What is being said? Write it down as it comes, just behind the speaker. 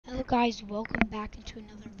Guys, welcome back into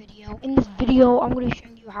another video. In this video, I'm going to be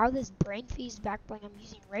showing you how this brain phase backbling I'm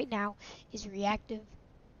using right now is reactive.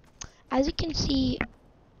 As you can see,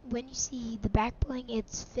 when you see the backbling,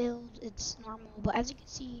 it's filled, it's normal, but as you can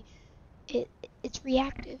see, it's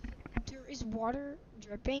reactive. There is water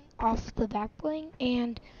dripping off the backbling,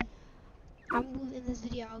 and in this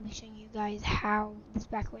video, I'll be showing you guys how this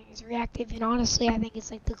backbling is reactive, and honestly, I think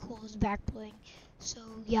it's like the coolest backbling. So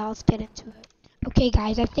yeah, let's get into it. Okay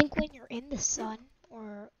guys, I think when you're in the sun,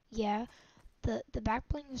 the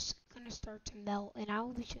backbling is gonna start to melt, and I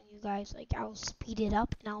will be showing you guys, like, I'll speed it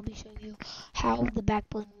up, and I'll be showing you how the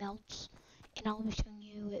backbling melts, and I'll be showing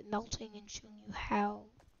you it melting and showing you how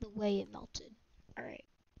the way it melted. Alright.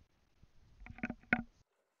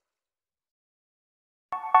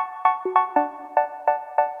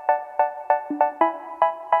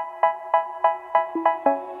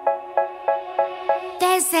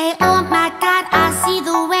 They say, oh my God, I see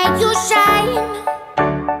the way you shine.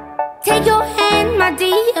 Take your hand, my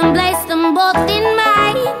dear, and place them both in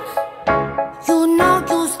mine. You know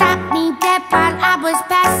you stopped me dead while I was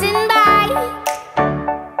passing by,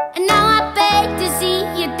 and now I beg to see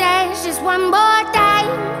you dance just one more